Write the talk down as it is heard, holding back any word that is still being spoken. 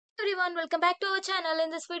everyone, welcome back to our channel.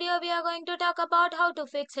 In this video, we are going to talk about how to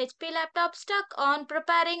fix HP laptop stuck on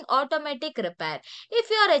preparing automatic repair. If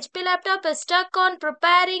your HP laptop is stuck on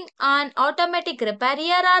preparing an automatic repair,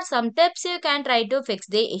 here are some tips you can try to fix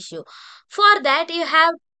the issue. For that, here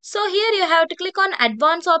you have to click on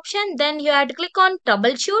advanced option, then you have to click on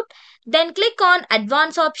troubleshoot, then click on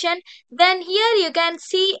advanced option. Then here you can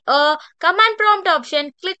see a command prompt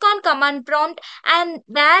option. Click on command prompt, and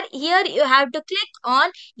here you have to click on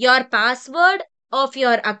your password of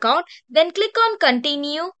your account, then click on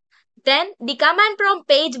continue. Then the command prompt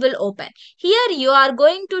page will open. Here you are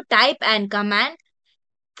going to type an command.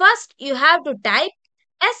 First you have to type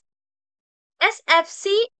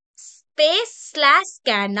sfc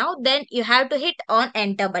 /scan now, then you have to hit on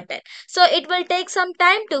enter button. So it will take some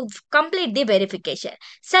time to complete the verification.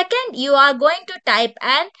 Second, you are going to type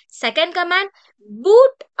an second command,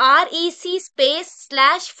 boot rec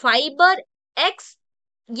 /fiber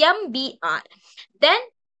xmbr. Then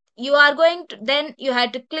you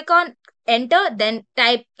have to click on enter, then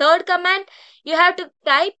type third command. You have to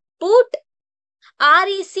type boot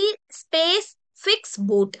rec fix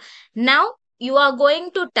boot. Now you are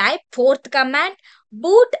going to type fourth command,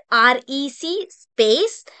 boot rec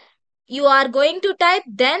you are going to type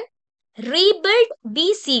then rebuild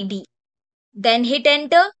bcd, then hit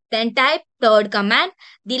enter, then type third command.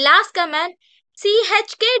 The last command,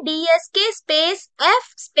 chkdsk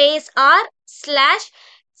f r/c :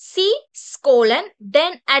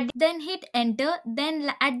 then hit enter.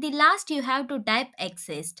 Then at the last you have to type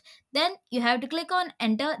exist, then you have to click on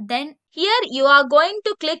enter. Then here you are going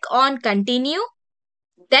to click on continue,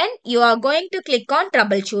 then you are going to click on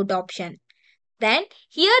troubleshoot option. Then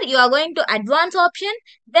here you are going to advance option,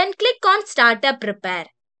 then click on startup repair.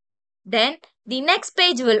 Then the next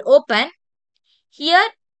page will open. Here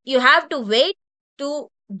you have to wait to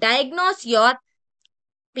diagnose your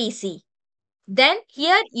PC. Then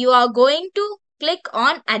here you are going to click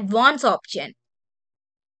on advance option.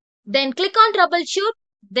 Then click on troubleshoot.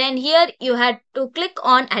 Then here you have to click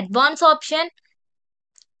on advance option.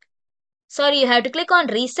 You have to click on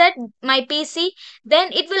reset my PC.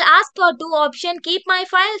 Then it will ask for two options, keep my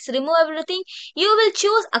files, remove everything. You will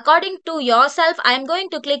choose according to yourself. I am going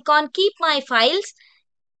to click on keep my files.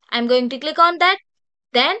 I am going to click on that.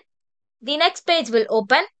 Then the next page will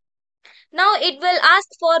open. Now it will ask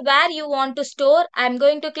for where you want to store. I am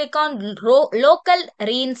going to click on local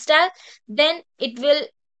reinstall. Then it will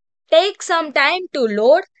take some time to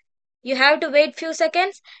load. You have to wait few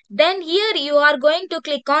seconds. Then here you are going to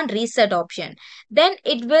click on reset option. Then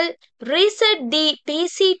it will reset the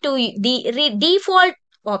PC to the default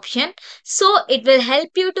option. So it will help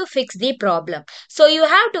you to fix the problem. So you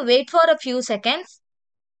have to wait for a few seconds.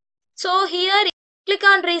 So here click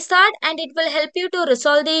on restart and it will help you to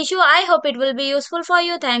resolve the issue. I hope it will be useful for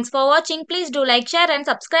you. Thanks for watching. Please do like, share and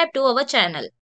subscribe to our channel.